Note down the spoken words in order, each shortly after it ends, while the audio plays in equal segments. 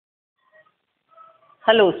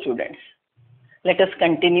Hello students, let us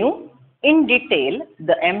continue in detail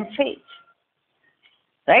the M phase.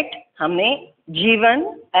 Right? हमने G1,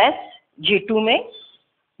 S, G2 में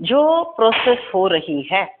जो process हो रही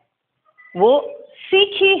है वो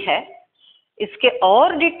सीखी है, इसके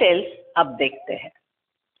और डिटेल्स अब देखते हैं.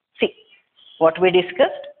 See, what we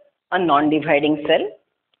discussed, a non-dividing cell,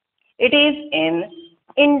 it is in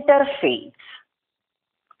interphase.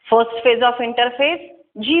 First phase of interphase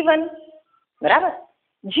G1, बराबर.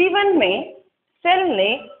 G1 में सेल ने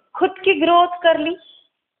खुद की ग्रोथ कर ली,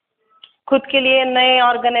 खुद के लिए नए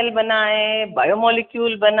ऑर्गेनेल बनाए,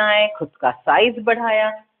 बायोमोलिक्यूल बनाए, खुद का साइज बढ़ाया.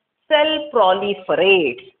 सेल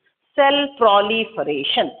प्रोलिफरेट, सेल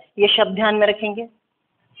प्रोलिफरेशन, ये शब्द ध्यान में रखेंगे.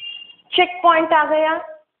 चेक पॉइंट आ गया.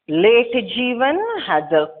 Late G1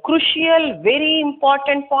 has a crucial very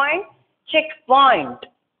important point, check point.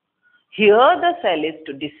 Here the cell is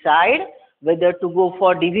to decide whether to go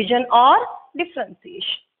for division or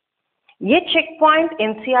differentiation. ये चेक पॉइंट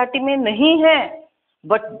एनसीईआरटी में नहीं है,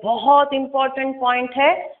 बट बहुत इंपॉर्टेंट पॉइंट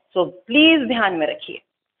है, so please ध्यान में रखिए.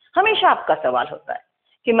 हमेशा आपका सवाल होता है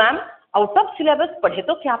कि मैम आउट ऑफ सिलेबस पढ़े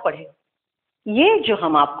तो क्या पढ़े, ये जो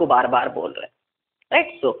हम आपको बार बार बोल रहे हैं.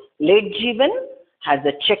 Right, so let G1 has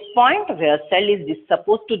a check point where cell is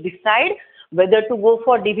supposed to decide whether to go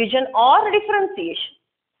for division or differentiation.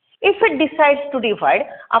 If it decides to divide,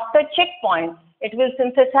 after checkpoint, it will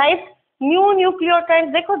synthesize new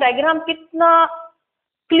nucleotides. देखो diagram कितना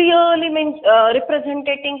clearly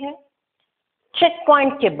representing है. Check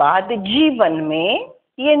point के बाद G1 में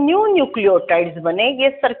ये new nucleotides बने. ये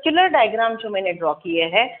circular diagram जो मैंने ड्रॉ किए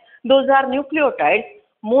हैं, those are nucleotides,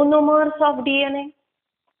 monomers of DNA.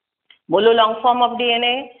 बोलो long form of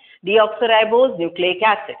DNA deoxyribose nucleic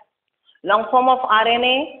acid, long form of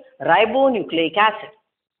RNA ribo nucleic acid,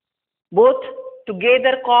 both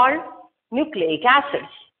together called nucleic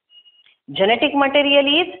acids. Genetic material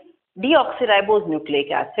is deoxyribose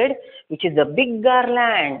nucleic acid, which is a big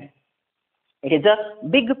garland. It is a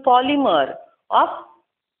big polymer of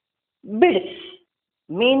beads.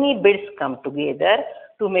 Many beads come together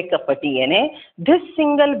to make up a DNA. This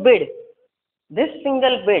single bead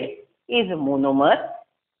is a monomer,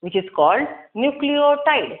 which is called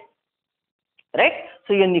nucleotide. Right?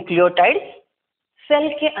 So your nucleotides, cell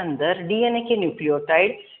के अंदर DNA के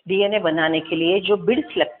nucleotide, DNA बनाने के लिए जो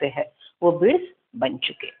beads लगते हैं वो बिड्स बन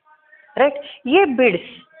चुके. राइट, ये बिड्स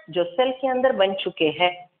जो सेल के अंदर बन चुके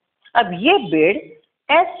हैं, अब ये बिड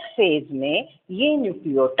एस फेज में ये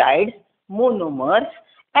न्यूक्लियोटाइड मोनोमर्स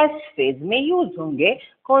एस फेज में यूज होंगे.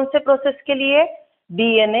 कौन से प्रोसेस के लिए?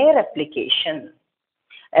 DNA replication.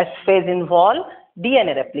 S phase involve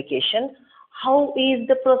DNA replication. How is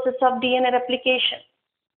the process of DNA replication?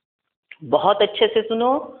 बहुत अच्छे से सुनो,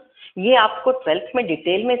 ये आपको 12th में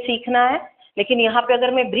डिटेल में सीखना है, लेकिन यहाँ पे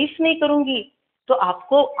अगर मैं ब्रीफ नहीं करूंगी तो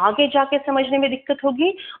आपको आगे जाके समझने में दिक्कत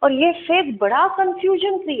होगी और ये फेज बड़ा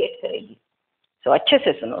कंफ्यूजन क्रिएट करेगी. सो अच्छे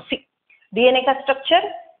से सुनो. सी, डीएनए का structure.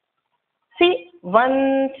 C,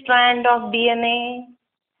 one strand of DNA,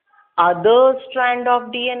 other strand of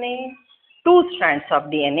DNA, two strands of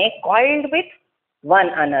DNA coiled with one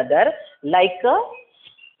another like a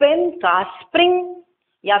pen का स्प्रिंग,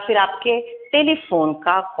 या फिर आपके टेलीफोन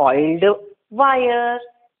का coiled wire.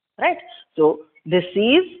 Right, so this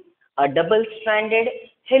is a double stranded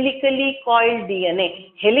helically coiled DNA.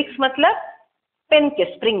 Helix मतलब pen के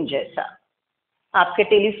spring जैसा, आपके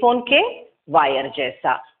telephone के वायर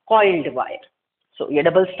जैसा, कॉइल्ड वायर. सो ये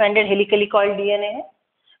double stranded helically coiled DNA है.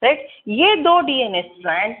 राइट, ये दो डीएनए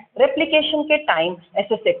स्ट्रैंड रेप्लिकेशन के टाइम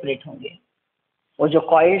ऐसे सेपरेट होंगे. वो जो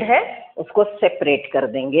कॉइल्ड है उसको सेपरेट कर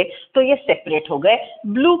देंगे, तो ये सेपरेट हो गए.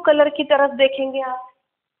 ब्लू कलर की तरफ देखेंगे आप.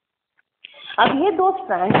 अब ये दो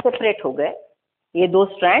स्ट्रैंड सेपरेट हो गए, ये दो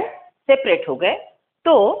स्ट्रैंड सेपरेट हो गए.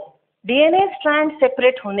 तो डीएनए स्ट्रैंड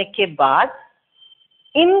सेपरेट होने के बाद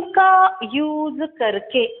इनका यूज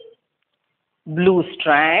करके blue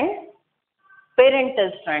strand, parental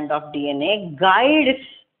strand of DNA, guides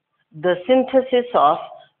the synthesis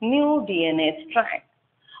of new DNA strand.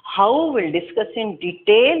 How we'll discuss in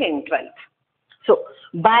detail in 12th. So,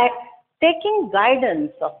 by taking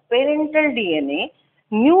guidance of parental DNA,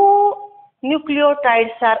 new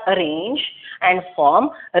nucleotides are arranged and form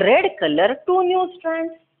red color two new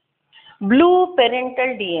strands. Blue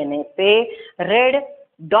parental DNA पे red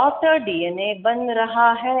daughter DNA बन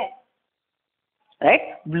रहा है.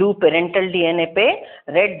 Right? Blue parental DNA पे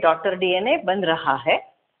red daughter DNA बन रहा है.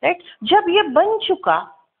 Right? जब ये बन चुका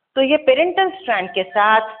तो ये पेरेंटल स्ट्रैंड के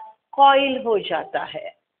साथ कॉइल हो जाता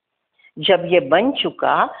है. जब ये बन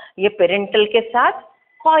चुका ये पेरेंटल के साथ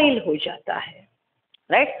कॉइल हो जाता है.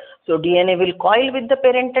 Right, so DNA will coil with the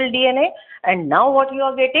parental DNA and now what you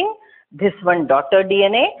are getting, this one daughter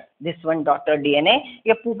DNA, this one daughter DNA.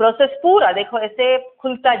 ये प्रोसेस पूरा देखो ऐसे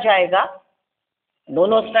खुलता जाएगा,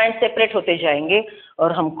 दोनों स्ट्रैंड सेपरेट होते जाएंगे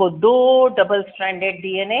और हमको 2 डबल स्ट्रैंडेड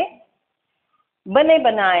डीएनए बने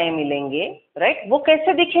बनाए मिलेंगे, राइट। वो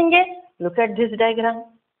कैसे दिखेंगे? Look at this diagram,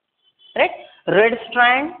 right. Red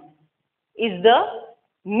strand is the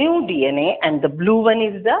new DNA and the blue one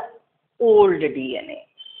is the old DNA.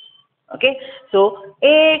 Okay, सो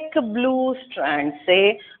एक ब्लू स्ट्रैंड से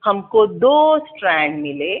हमको 2 स्ट्रैंड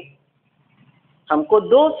मिले, हमको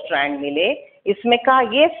 2 स्ट्रैंड मिले। इसमें का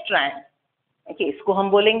ये स्ट्रैंड, ओके, इसको हम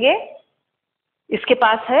बोलेंगे, इसके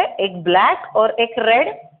पास है एक ब्लैक और एक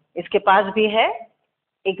रेड, इसके पास भी है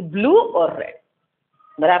एक ब्लू और रेड,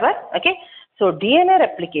 बराबर। ओके, सो डीएनए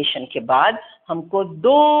रेप्लिकेशन के बाद हमको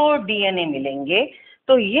 2 डीएनए मिलेंगे।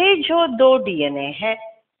 तो ये जो 2 डीएनए है,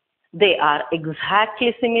 they are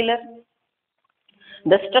exactly similar.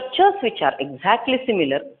 The structures which are exactly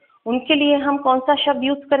similar, उनके लिए हम कौन सा शब्द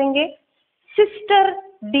यूज करेंगे? Sister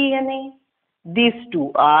DNA. This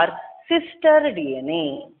to are sister DNA,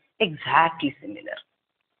 exactly similar.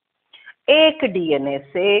 एक डीएनए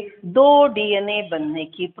से 2 डीएनए बनने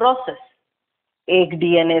की प्रोसेस, एक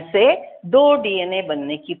डीएनए से 2 डीएनए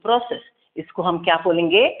बनने की प्रोसेस, इसको हम क्या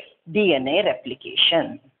बोलेंगे? DNA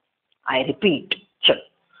replication. आई रिपीट, चलो,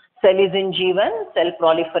 cell is in G1, cell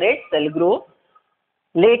proliferate, cell grow.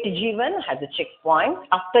 Late G1 has a checkpoint.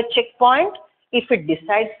 After checkpoint, if it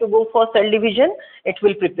decides to go for cell division, it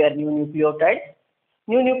will prepare new nucleotides.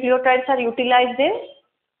 New nucleotides are utilized in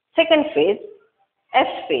second phase,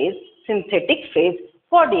 S phase, synthetic phase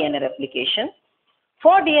for DNA replication.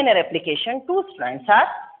 For DNA replication, 2 strands are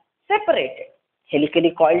separated.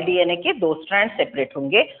 Helically coiled DNA के 2 strands separate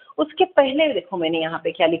होंगे। उसके पहले देखो मैंने यहाँ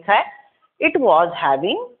पे क्या लिखा है? It was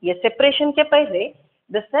having, ये separation के पहले,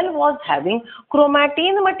 the cell was having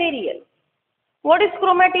chromatin material. What is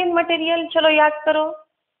chromatin material? चलो याद करो,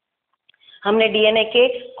 हमने डीएनए के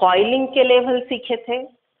कॉइलिंग के लेवल सीखे थे।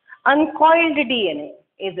 Uncoiled DNA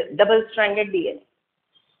is double stranded DNA,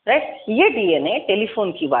 right. ये डीएनए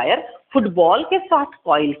टेलीफोन की वायर फुटबॉल के साथ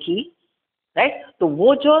कॉइल की, राइट। तो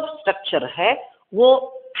वो जो स्ट्रक्चर है वो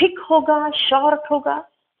थिक होगा, शॉर्ट होगा,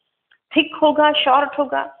 थिक होगा, शॉर्ट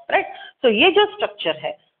होगा, राइट। तो ये जो स्ट्रक्चर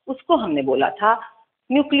है उसको हमने बोला था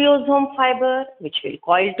nucleosome fibre, which will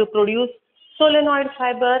coil to produce solenoid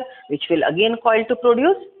fibre, which will again coil to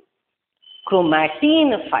produce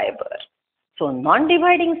chromatin fibre. So non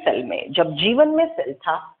dividing cell में जब जीवन में सेल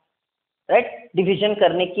था, राइट, डिवीजन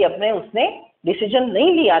करने की अपने उसने डिसीजन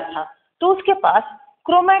नहीं लिया था, तो उसके पास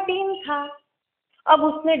क्रोमैटिन था। अब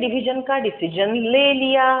उसने डिवीजन का डिसीजन ले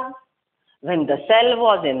लिया। When the cell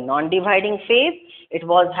was in non-dividing phase, it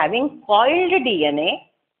was having coiled DNA,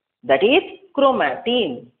 that is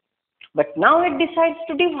chromatin. But now it decides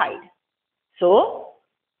to divide. So,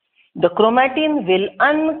 the chromatin will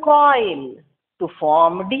uncoil to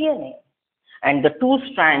form DNA. And the 2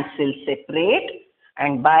 strands will separate,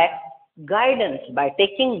 and by guidance, by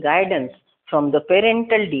taking guidance from the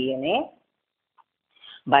parental DNA,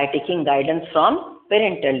 by taking guidance from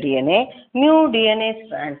parental DNA, new DNA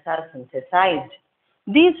strands are synthesized.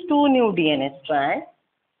 These 2 new DNA strands,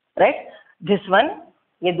 right? This one,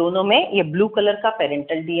 ये दोनों में ये blue colour का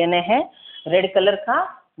parental DNA है, red colour का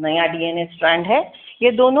नया DNA strand है।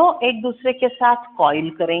 ये दोनों एक दूसरे के साथ कॉइल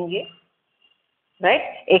करेंगे,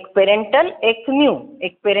 राइट। एक पेरेंटल, एक न्यू,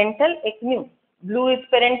 एक पेरेंटल, एक new. Blue is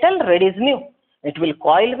parental, red is new. It will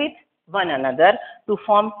coil with one another to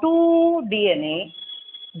form 2 DNA,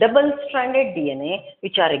 double-stranded DNA,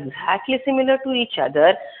 which are exactly similar to each other.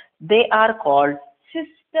 They are called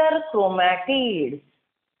sister chromatids,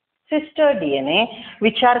 sister DNA,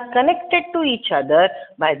 which are connected to each other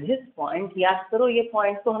by this point. याद करो, ये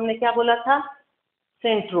point को हमने क्या बोला था?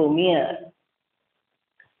 Centromere.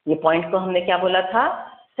 ये point को हमने क्या बोला था?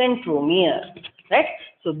 Centromere, right?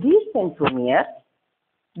 So these centromere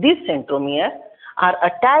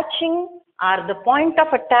are the point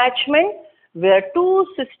of attachment where 2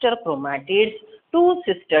 sister chromatids, 2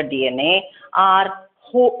 sister DNA are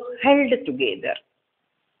held together,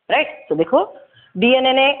 right? So देखो,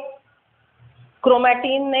 DNA ने,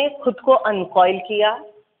 क्रोमैटिन ने खुद को अनकॉइल किया,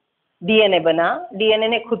 डीएनए बना, डीएनए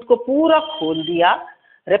ने खुद को पूरा खोल दिया,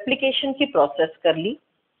 रेप्लिकेशन की प्रोसेस कर ली।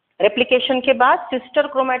 रेप्लिकेशन के बाद सिस्टर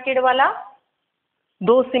क्रोमैटिड वाला,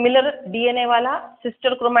 2 सिमिलर डीएनए वाला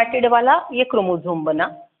सिस्टर क्रोमैटिड वाला ये क्रोमोसोम बना,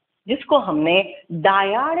 जिसको हमने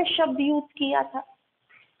डायड शब्द यूज किया था,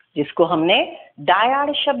 जिसको हमने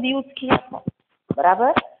डायड शब्द यूज किया था,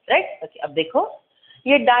 बराबर, राइट। ओके, अब देखो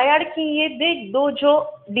ये डायड की ये 2 जो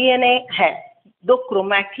डीएनए है, 2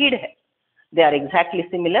 क्रोमैटिड है, they are exactly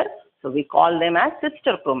similar, so we call them as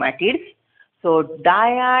sister chromatids. So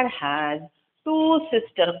dyad has two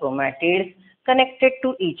sister chromatids connected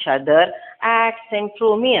to each other at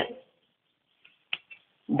centromere.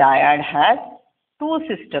 Dyad has two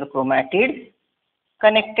sister chromatids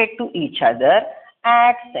connected to each other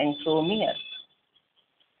at centromere.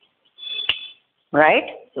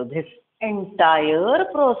 Right? So this entire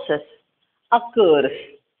process occurs.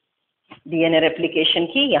 DNA replication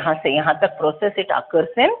की यहाँ से यहाँ तक process it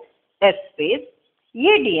occurs in S phase.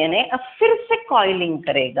 ये DNA अब फिर से coiling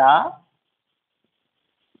करेगा,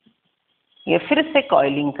 ये फिर से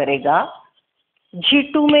coiling करेगा.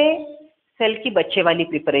 G2 में सेल की बच्चे वाली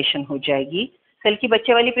प्रिपरेशन हो जाएगी. सेल की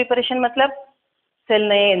बच्चे वाली प्रिपरेशन मतलब सेल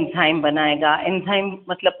नए एंजाइम बनाएगा. एंजाइम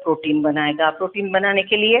मतलब प्रोटीन बनाएगा. प्रोटीन बनाने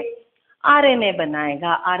के लिए आरएनए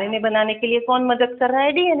बनाएगा. आरएनए बनाने के लिए कौन मदद कर रहा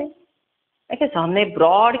है? डीएनए. ओके, सो हमने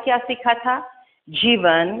ब्रॉड क्या सीखा था?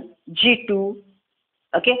 G1, G2,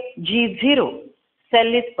 okay, G0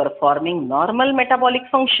 cell is performing normal metabolic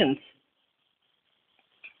functions.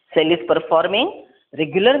 Cell is performing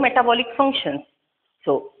regular metabolic functions.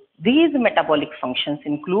 So these metabolic functions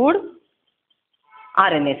include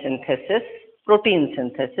RNA synthesis, protein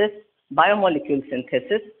synthesis, biomolecule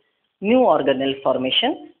synthesis, new organelle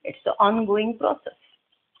formation. It's an ongoing process,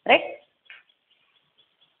 right?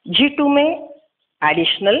 G2 में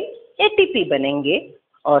additional ATP बनेंगे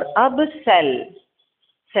और अब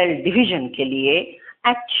cell division के लिए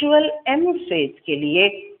actual M phase के लिए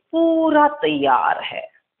पूरा तैयार है.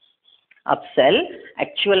 अब सेल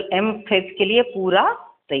एक्चुअल M फेज के लिए पूरा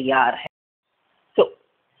तैयार है. So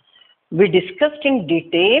we discussed in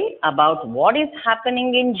detail about what is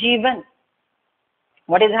happening in G1,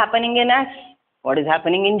 what is happening in S, what is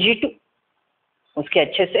happening in G2. उसके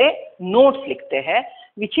अच्छे से नोट्स लिखते हैं,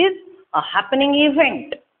 which is a happening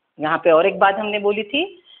event. यहाँ पे और एक बात हमने बोली थी,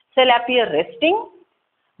 cell appear resting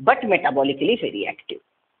but metabolically very active,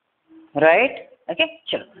 right? Okay,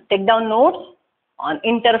 चलो take down notes on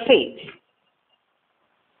interphase.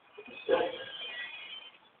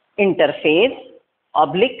 Interphase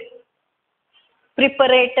oblique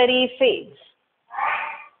preparatory phase.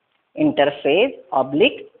 Interphase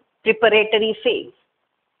oblique preparatory phase.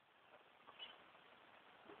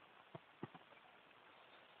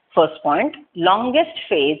 First point, longest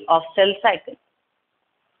phase of cell cycle.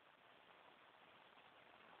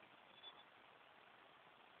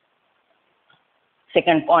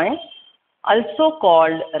 Second point, also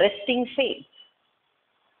called resting phase.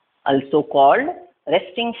 Also called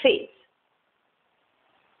resting phase.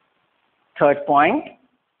 Third point,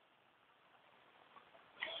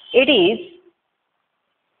 it is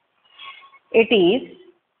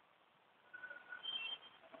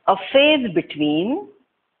a phase between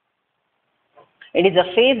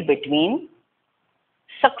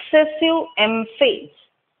successive M phase.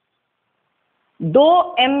 दो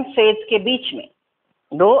M phase के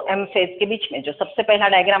बीच में जो सबसे पहला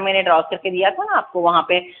diagram मैंने draw करके दिया था ना आपको, वहां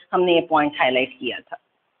पे हमने ये पॉइंट हाईलाइट किया था.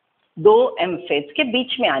 दो M phase के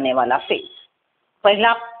बीच में आने वाला फेज.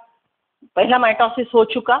 पहला माइटोसिस हो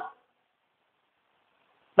चुका,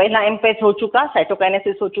 पहला M phase हो चुका,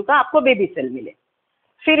 साइटोकाइनेसिस हो चुका, आपको बेबी सेल मिले.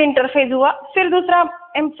 फिर इंटरफेज हुआ, फिर दूसरा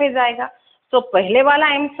M phase आएगा. तो पहले वाला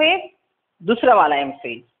M phase, दूसरा वाला M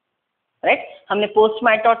phase, राइट? हमने post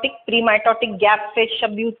mitotic, pre mitotic, gap phase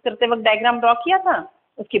शब्द यूज करते वक्त डायग्राम ड्रॉ किया था,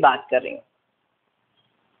 उसकी बात कर रही हूँ,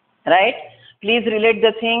 right? Please relate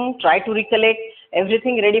the thing, try to recollect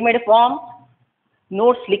everything readymade form.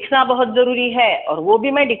 Notes लिखना बहुत जरूरी है और वो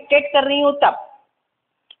भी मैं डिक्टेट कर रही हूँ तब.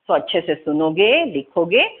 तो अच्छे से सुनोगे,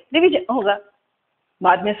 लिखोगे, रिविजन होगा.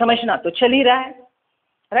 बाद में समझना तो चल ही रहा है,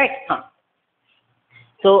 राइट? हाँ.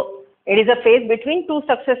 तो it is a phase between two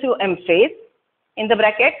successive M phase in the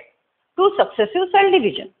bracket two successive cell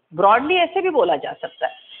division. Broadly ऐसे भी बोला जा सकता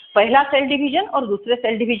है, पहला सेल डिवीजन और दूसरे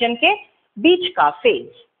सेल डिवीजन के बीच का phase.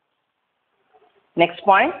 Next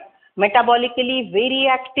point, metabolically very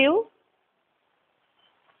active.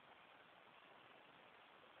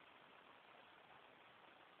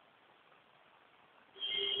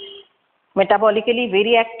 Metabolically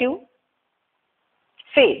very active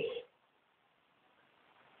phase.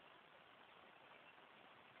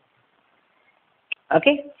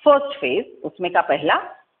 Okay, first phase, उसमें का पहला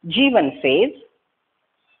G1 फेज.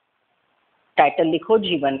 टाइटल लिखो,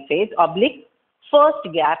 G1 phase oblique first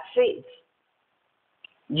gap phase.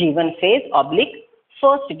 G1 phase oblique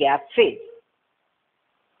first gap phase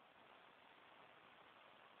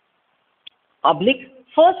oblique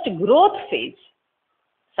first growth phase.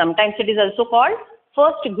 Sometimes it is also called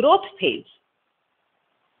first growth phase.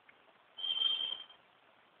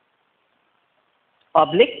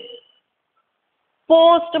 Oblique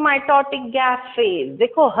post mitotic gap phase.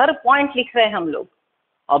 देखो हर point लिख रहे हैं हम लोग.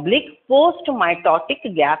 Oblique post mitotic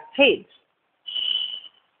gap phase.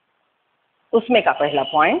 उसमें का पहला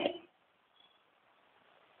point,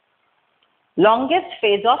 longest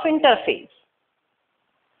phase of interphase.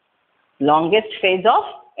 Longest phase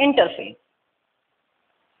of interphase,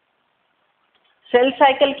 cell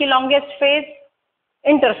cycle की लॉन्गेस्ट फेज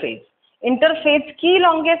इंटरफेज, इंटरफेज की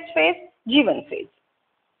लॉन्गेस्ट फेज जीवन फेज।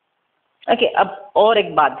 ओके, अब और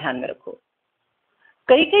एक बात ध्यान में रखो,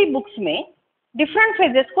 कई कई बुक्स में डिफरेंट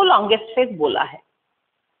फेजेस को लॉन्गेस्ट फेज बोला है।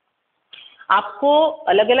 आपको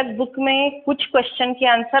अलग अलग बुक में कुछ क्वेश्चन के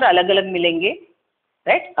आंसर अलग अलग मिलेंगे,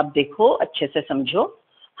 राइट। अब देखो, अच्छे से समझो,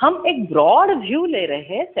 हम एक ब्रॉड व्यू ले रहे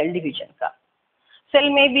हैं सेल डिवीजन का। सेल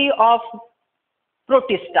में बी ऑफ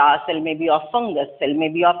प्रोटिस्टा, सेल में बी ऑफ फंगस, सेल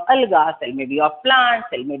में बी ऑफ अलगा, सेल में बी ऑफ प्लांट,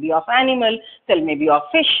 सेल में बी ऑफ एनिमल, सेल में बी ऑफ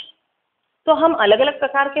फिश। तो हम अलग अलग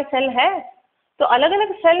प्रकार के सेल है, तो अलग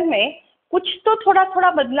अलग सेल में कुछ तो थोड़ा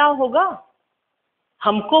थोड़ा बदलाव होगा।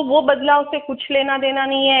 हमको वो बदलाव से कुछ लेना देना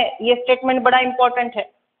नहीं है, ये स्टेटमेंट बड़ा इंपॉर्टेंट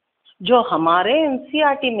है। जो हमारे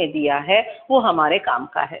एनसीईआरटी में दिया है वो हमारे काम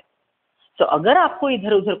का है। तो अगर आपको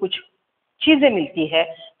इधर उधर कुछ चीजें मिलती है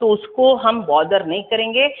तो उसको हम बॉदर नहीं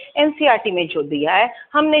करेंगे। एनसीईआरटी में जो दिया है,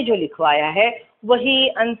 हमने जो लिखवाया है, वही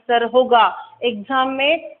आंसर होगा एग्जाम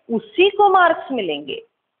में, उसी को मार्क्स मिलेंगे,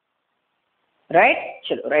 राइट।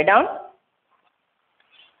 चलो, write down.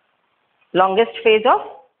 Longest phase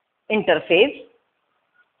of interphase.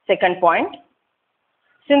 Second point,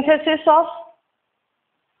 synthesis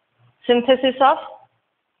of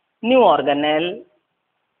new organelle,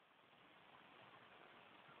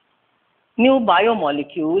 new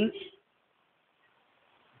biomolecules,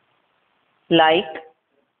 like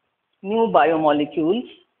new biomolecules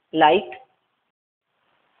like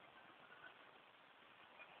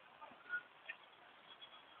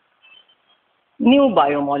new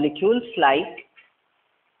biomolecules like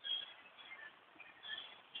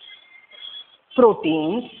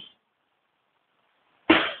proteins,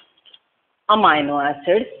 amino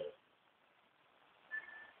acids,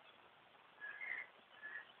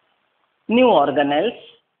 new organelles,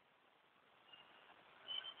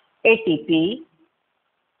 ATP,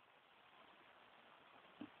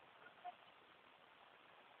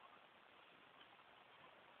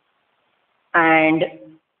 and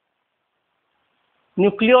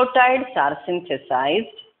nucleotides are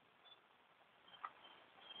synthesized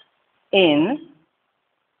in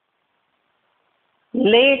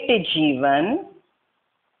late G1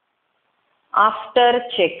 after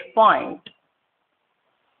checkpoint.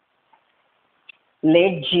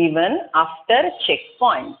 Late G1 after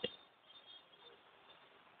checkpoint.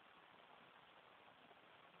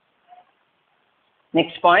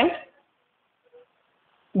 Next point,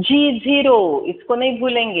 G0, इसको नहीं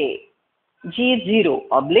भूलेंगे। G0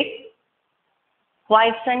 oblique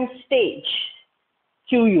quiescent stage,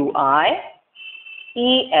 QUIESCENT,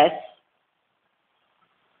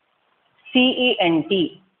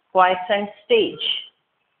 quiescent stage।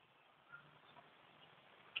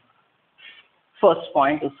 First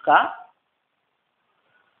point उसका,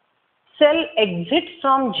 cell exit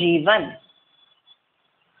from G1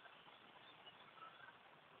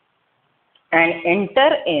 and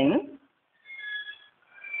enter in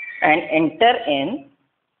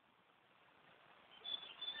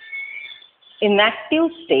inactive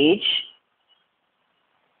stage,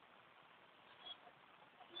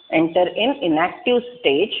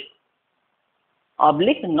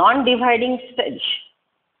 oblique non-dividing stage,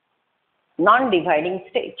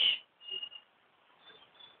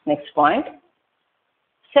 Next point,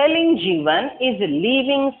 cell in G1 is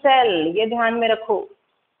living cell, ये ध्यान में रखो।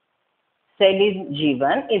 Cell in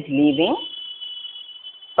G1 is living,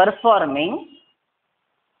 performing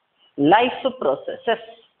life processes,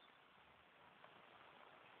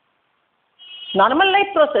 normal life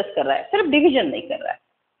process कर रहा है, सिर्फ division नहीं कर रहा है।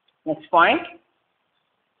 Next point,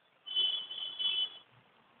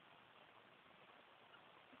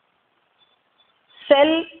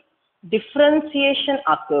 cell differentiation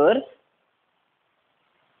occurs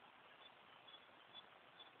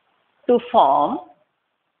to form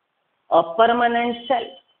a permanent cell।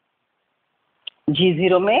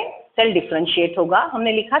 G0 में सेल डिफरेंशिएट होगा,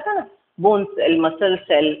 हमने लिखा था ना, bone cell, muscle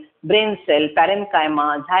cell, brain cell,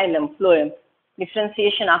 parenchyma, xylem, phloem,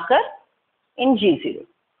 differentiation occur in G0।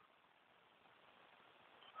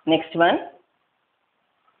 Next one,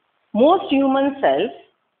 most human cells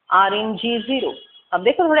are in G0। अब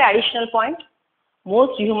देखो थोड़े additional point,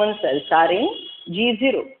 most human cells are in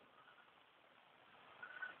G0,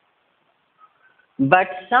 but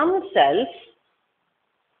some cells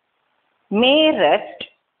may rest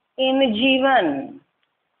in G1।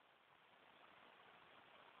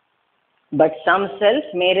 But some sales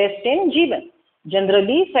may rest in G1.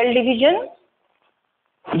 Generally cell division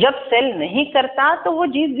जब cell नहीं करता तो वो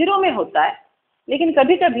G0 में होता है, लेकिन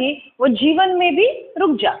कभी कभी वो G1 में भी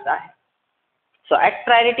रुक जाता है. सो एट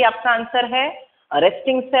प्रायोरिटी आपका आंसर है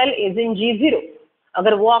resting cell is in G0.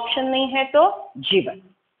 अगर वो ऑप्शन नहीं है तो G1.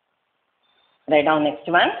 Write down next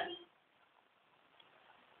one.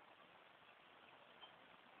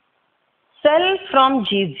 Cell from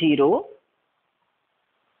G0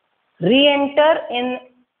 re-enter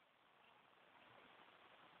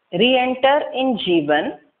in G1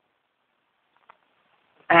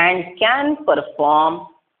 and can perform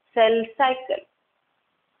cell cycle.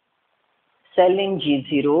 Cell in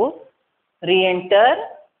G0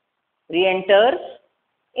 re-enters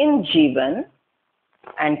in G1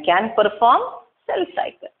 and can perform cell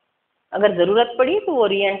cycle. अगर जरूरत पड़ी तो वो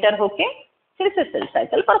re-enter होके फिर से सेल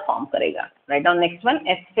साइकिल परफॉर्म करेगा. Write down next one.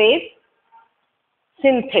 S phase,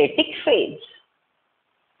 synthetic phase.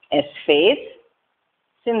 S phase,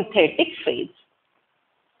 synthetic phase.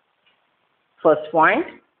 First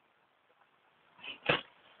point,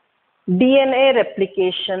 DNA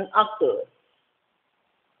replication occurs.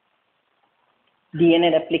 DNA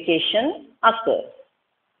replication occurs.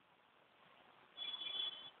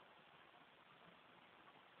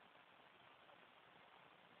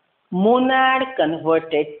 Monod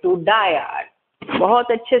converted to died.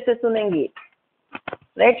 बहुत अच्छे से सुनेंगे.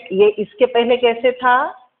 राइट, ये इसके पहले कैसे था?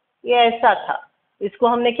 ये ऐसा था. इसको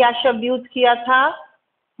हमने क्या शब्द यूज किया था?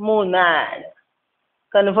 Monod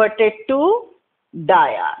converted to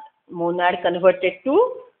died. Monod converted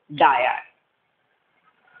to died.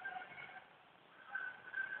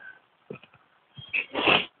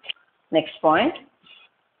 Next point,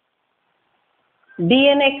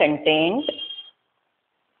 DNA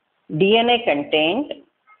content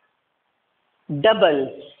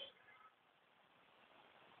doubles.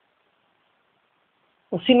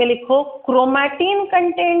 उसी में लिखो chromatin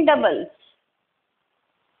content doubles.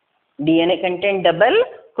 DNA content double,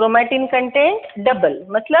 chromatin content double.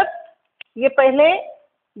 मतलब ये पहले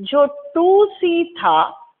जो 2C था,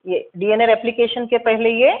 ये डीएनए रेप्लिकेशन के पहले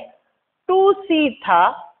ये 2C था,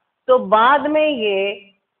 तो बाद में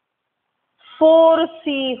ये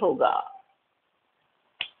 4C होगा.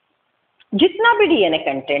 जितना भी डीएनए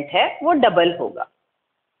कंटेंट है वो डबल होगा.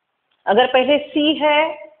 अगर पहले C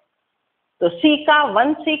है तो C का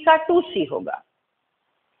 1C का 2C होगा.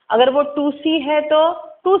 अगर वो 2C है तो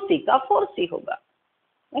 2C का 4C होगा.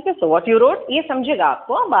 Okay, so what you wrote ये समझेगा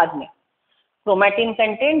आपको बाद में. Chromatin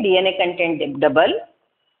content, DNA content double,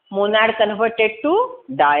 Monod converted to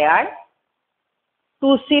died,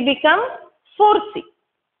 2C become 4C,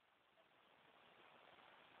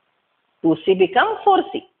 2C become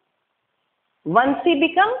 4C, 1C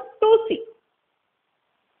become 2C.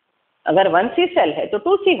 अगर 1C सेल है तो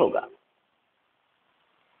 2C होगा.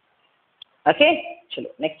 ओके,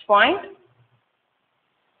 चलो next point.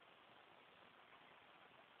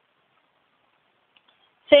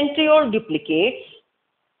 Centriole duplicates.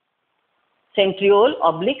 Centriole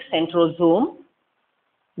oblique centrosome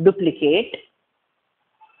duplicate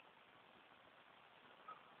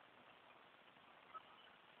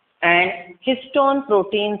and histone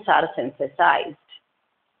proteins are synthesized.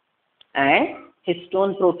 And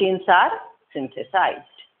histone proteins are synthesized.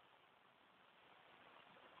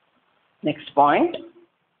 Next point,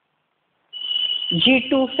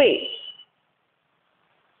 G2 phase,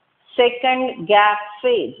 second gap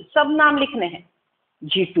phase. सब नाम लिखने हैं.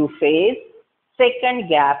 G2 phase, second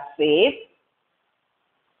gap phase,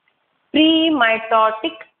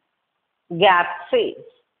 pre-mitotic gap phase.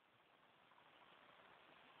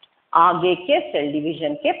 आगे के cell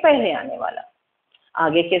division के पहले आने वाला.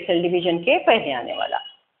 आगे के सेल डिवीजन के पहले आने वाला.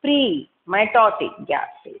 Pre mitotic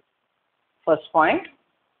gap phase. First point,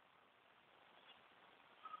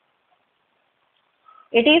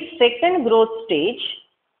 it is second growth stage.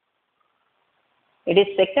 It is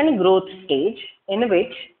second growth stage in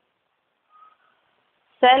which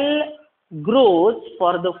cell grows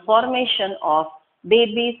for the formation of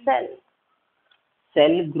baby cell.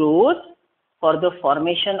 Cell grows for the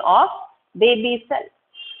formation of baby cell.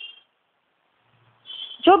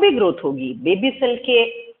 जो भी growth होगी baby cell के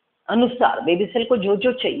अनुसार, baby cell को जो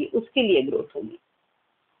जो चाहिए उसके लिए ग्रोथ होगी.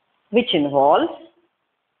 which involves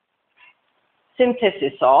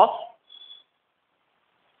synthesis of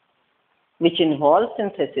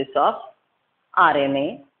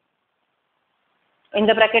RNA. In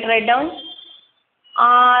the bracket write down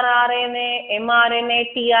rRNA, mRNA,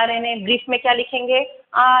 tRNA. Brief में क्या लिखेंगे?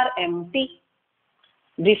 RMT.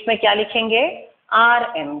 ब्रीफ में क्या लिखेंगे?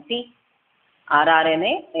 RMT.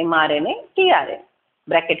 rRNA, mRNA, tRNA.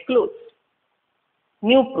 Bracket close.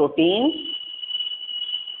 New protein,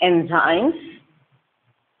 enzymes,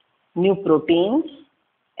 new proteins,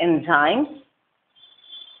 enzymes,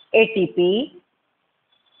 ATP,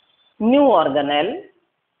 new organelle,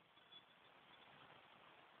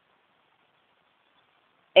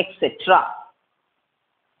 etc.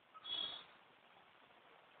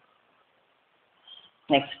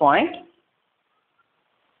 Next point,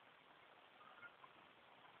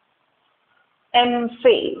 M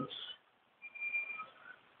phase.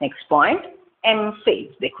 Next point M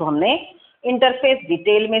phase. देखो हमने interface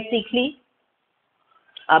detail में सीख ली।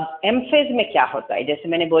 अब एम फेज में क्या होता है, जैसे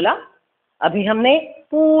मैंने बोला अभी हमने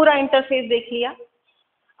पूरा इंटरफेस देख लिया।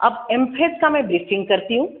 अब एम फेज का मैं ब्रीफिंग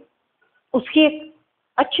करती हूँ, उसकी एक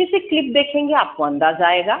अच्छी सी क्लिप देखेंगे, आपको अंदाजा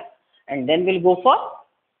आएगा, and then will go for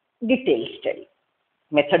detail study.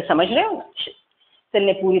 Method समझ रहे हो ना? सेल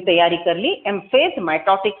ने पूरी तैयारी कर ली। एम फेज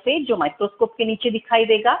माइटोटिक फेज, जो माइक्रोस्कोप के नीचे दिखाई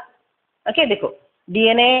देगा। ओके, देखो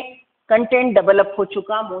डीएनए कंटेंट डेवलप हो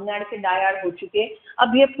चुका, मोनैड से डायड हो चुके।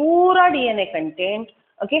 अब ये पूरा डीएनए कंटेंट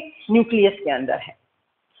ओके न्यूक्लियस के अंदर है।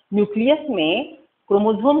 न्यूक्लियस में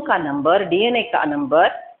क्रोमोसोम का नंबर, डीएनए का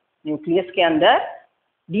नंबर, न्यूक्लियस के अंदर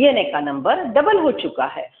डीएनए का नंबर डबल हो चुका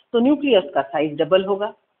है, तो न्यूक्लियस का साइज डबल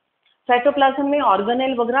होगा। साइटोप्लाज्म में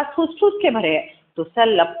ऑर्गेनेल वगैरह ठूस ठूस के भरे हैं, तो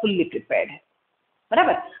सेल अब फुल्ली प्रिपेयर्ड है,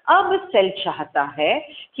 बराबर। अब सेल चाहता है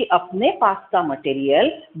कि अपने पास का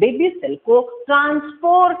मटेरियल बेबी सेल को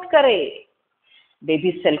ट्रांसपोर्ट करे,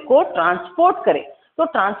 बेबी सेल को ट्रांसपोर्ट करे। तो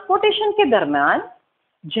ट्रांसपोर्टेशन के दरमियान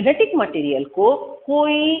जेनेटिक मटेरियल को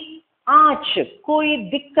कोई आंच, कोई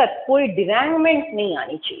दिक्कत, कोई डिरैंगमेंट नहीं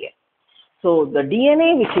आनी चाहिए। So the DNA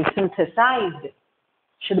which is synthesized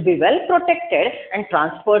should be well protected and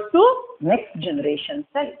transferred to next generation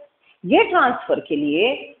cell. ये ट्रांसफर के लिए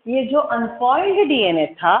ये जो अनकॉइल्ड डीएनए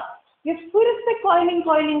था, ये फिर से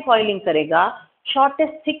कॉइलिंग करेगा,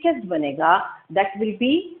 शॉर्टेस्ट थिकेस्ट बनेगा, that will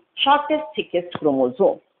be shortest thickest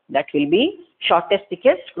chromosome, that will be shortest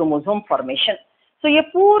thickest chromosome formation. तो ये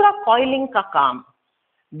पूरा कॉइलिंग का काम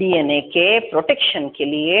डीएनए के प्रोटेक्शन के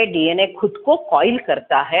लिए, डीएनए खुद को कॉइल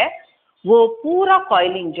करता है। वो पूरा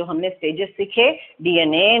कॉइलिंग जो हमने स्टेजेस सीखे,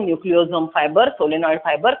 DNA, nucleosome fibre, solenoid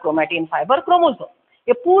fibre, chromatin fibre, chromosome,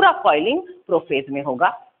 ये पूरा कॉइलिंग प्रोफेज में होगा,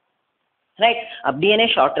 राइट। अब डीएनए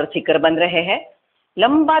शॉर्टर थिकर बन रहे हैं,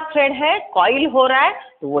 लंबा थ्रेड है, कॉइल हो रहा है,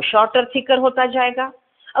 तो वो शॉर्टर थिकर होता जाएगा।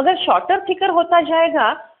 अगर शॉर्टर थिकर होता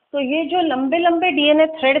जाएगा तो ये जो लंबे लंबे डीएनए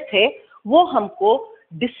थ्रेड थे वो हमको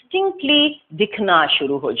डिस्टिंक्टली दिखना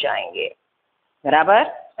शुरू हो जाएंगे, बराबर।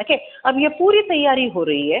 ओके, अब ये पूरी तैयारी हो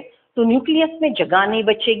रही है, तो न्यूक्लियस में जगह नहीं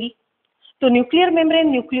बचेगी, तो न्यूक्लियर मेम्ब्रेन,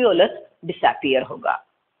 न्यूक्लियोलस डिसअपीयर होगा।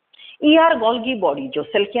 ईआर गोल्गी बॉडी, जो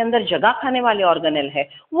सेल के अंदर जगह खाने वाले ऑर्गेनेल है,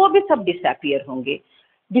 वो भी सब डिसअपीयर होंगे।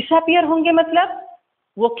 डिसअपीयर होंगे मतलब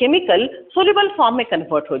वो केमिकल सोल्यूबल फॉर्म में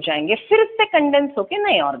कन्वर्ट हो जाएंगे, फिर से कंडेंस होकर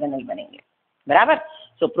नए ऑर्गेनेल बनेंगे, बराबर।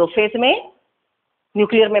 सो प्रोफेज में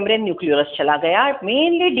न्यूक्लियर मेम्ब्रेन, न्यूक्लियोलस चला गया,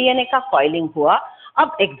 मेनली डीएनए का कॉइलिंग हुआ।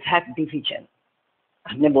 अब एग्जैक्ट डिवीजन,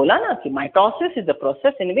 हमने बोला ना कि mitosis is the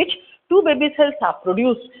process in which to baby sales are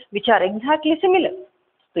produced which are exactly similar.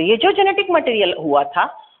 तो ये जो जेनेटिक मटेरियल हुआ था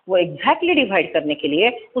वो एग्जैक्टली डिवाइड करने के लिए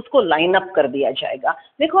उसको लाइन अप कर दिया जाएगा।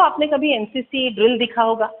 देखो आपने कभी एनसीसी ड्रिल दिखा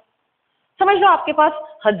होगा, समझ लो आपके पास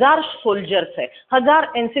 1000 सोल्जर्स है,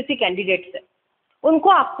 1000 एनसीसी कैंडिडेट्स है, उनको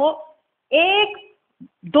आपको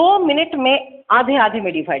 1-2 मिनट में आधे आधे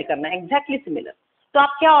में डिवाइड करना है, एग्जैक्टली सिमिलर। तो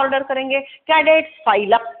आप क्या ऑर्डर करेंगे, कैडेट्स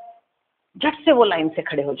फाइल अप, झट से वो लाइन से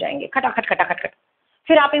खड़े हो जाएंगे, खटाखट खटाखट खट।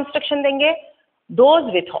 फिर आप इंस्ट्रक्शन देंगे,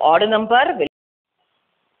 those with odd number will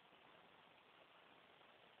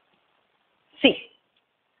see,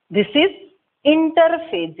 this is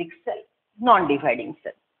इंटरफेजिक cell, non dividing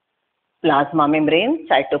cell. Plasma membrane,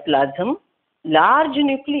 cytoplasm, large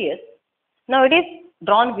nucleus. Now it is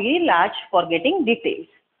drawn very large for getting details.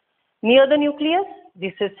 Near the nucleus,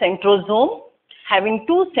 this is centrosome having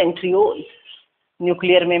 2 centrioles.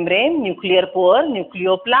 Nuclear membrane, nuclear pore,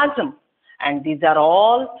 nucleoplasm, and these are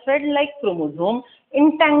all thread-like chromosomes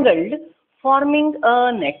entangled, forming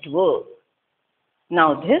a network.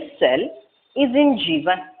 Now this cell is in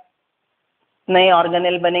G1. नए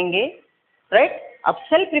organelle बनेंगे, right. अब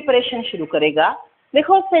cell preparation शुरू करेगा।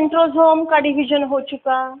 देखो centrosome का division हो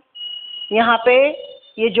चुका, यहाँ पे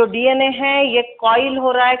ये जो डीएनए है ये कॉइल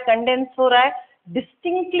हो रहा है, कंडेंस हो रहा है,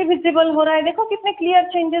 डिस्टिंक्टली विजिबल हो रहा है, देखो कितने क्लियर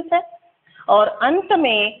चेंजेस है। और अंत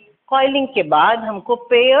में कॉइलिंग के बाद हमको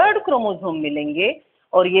पेयर्ड क्रोमोसोम मिलेंगे,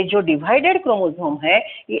 और ये जो डिवाइडेड क्रोमोसोम है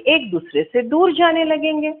ये एक दूसरे से दूर जाने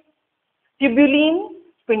लगेंगे। ट्यूब्यूलिन,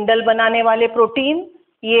 स्पिंडल बनाने वाले प्रोटीन,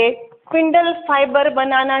 ये स्पिंडल फाइबर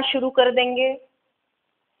बनाना शुरू कर देंगे,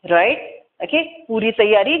 राइट। ओके, पूरी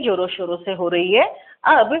तैयारी जोरों शोरों से हो रही है।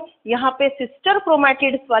 अब यहाँ पे सिस्टर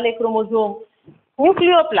क्रोमैटिड्स वाले क्रोमोसोम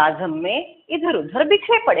न्यूक्लियोप्लाज्म में इधर उधर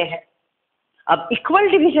बिखरे पड़े हैं। अब इक्वल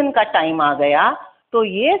डिवीजन का टाइम आ गया तो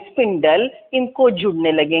ये स्पिंडल इनको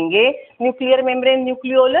जुड़ने लगेंगे, न्यूक्लियर मेम्ब्रेन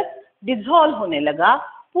न्यूक्लियोलस डिसॉल्व होने लगा,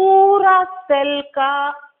 पूरा सेल का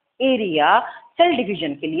एरिया सेल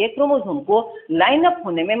डिवीजन के लिए क्रोमोसोम को लाइन अप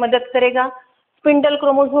होने में मदद करेगा। स्पिंडल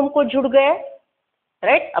क्रोमोसोम को जुड़ गए,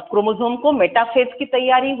 राइट। अब क्रोमोसोम को मेटाफेज की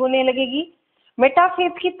तैयारी होने लगेगी।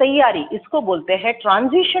 मेटाफेज की तैयारी, इसको बोलते हैं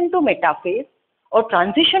ट्रांजिशन टू मेटाफेज। और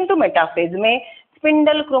ट्रांजिशन टू मेटाफेज में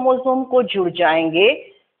स्पिंडल क्रोमोसोम को जुड़ जाएंगे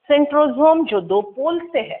सेंट्रोसोम जो 2 पोल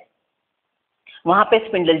से है, वहां पे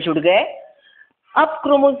स्पिंडल जुड़ गए। अब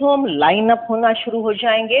क्रोमोसोम लाइन अप होना शुरू हो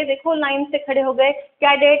जाएंगे। देखो लाइन से खड़े हो गए,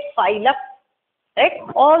 cadet file up, right.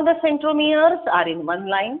 All the centromeres are in one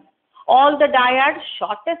line, all the died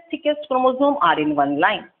shortest thickest chromosome are in one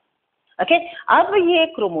line. Okay, अब ये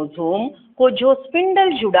क्रोमोसोम को जो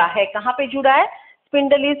स्पिंडल जुड़ा है, कहां पे जुड़ा है?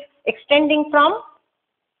 Spindle is extending from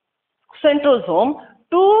centrosome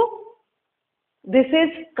to, this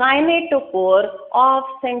is kinetochore of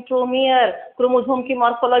centromere. Chromosome की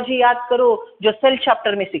मॉर्फोलॉजी याद करो जो सेल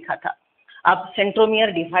चैप्टर में सीखा था। अब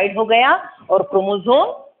सेंट्रोमियर डिवाइड हो गया और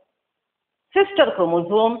क्रोमोसोम, सिस्टर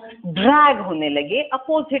क्रोमोसोम ड्रैग होने लगे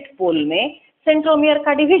अपोजिट पोल में। सेंट्रोमियर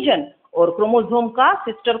का डिवीजन और क्रोमोसोम का,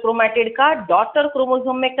 सिस्टर क्रोमैटिड का डॉटर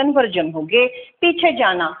क्रोमोसोम में कन्वर्जन हो गए। पीछे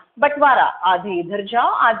जाना, बंटवारा, आधे इधर जाओ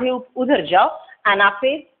आधे उधर जाओ,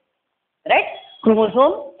 एनाफेज, राइट।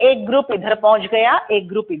 क्रोमोसोम एक ग्रुप इधर पहुंच गया, एक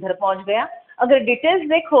ग्रुप इधर पहुंच गया। अगर डिटेल्स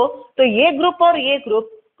देखो तो ये ग्रुप और ये ग्रुप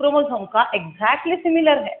क्रोमोसोम का एग्जैक्टली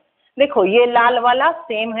सिमिलर है। देखो ये लाल वाला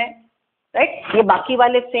सेम है, राइट, ये बाकी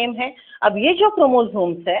वाले सेम है। अब ये जो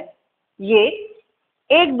क्रोमोसोम्स है ये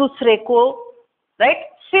एक दूसरे को, राइट,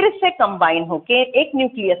 फिर से कंबाइन होके एक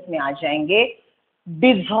न्यूक्लियस में आ जाएंगे,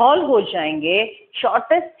 डिसॉल्व हो जाएंगे।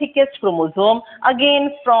 Shortest thickest chromosome again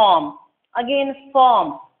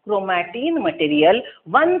form chromatin material.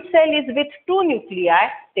 One cell is with 2 nuclei,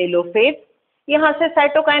 telophase. यहाँ से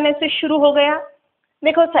साइटोकाइनेसिस शुरू हो गया।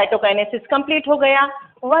 देखो साइटोकाइनेसिस कंप्लीट हो गया,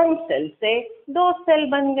 1 सेल से 2 सेल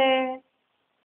बन गए।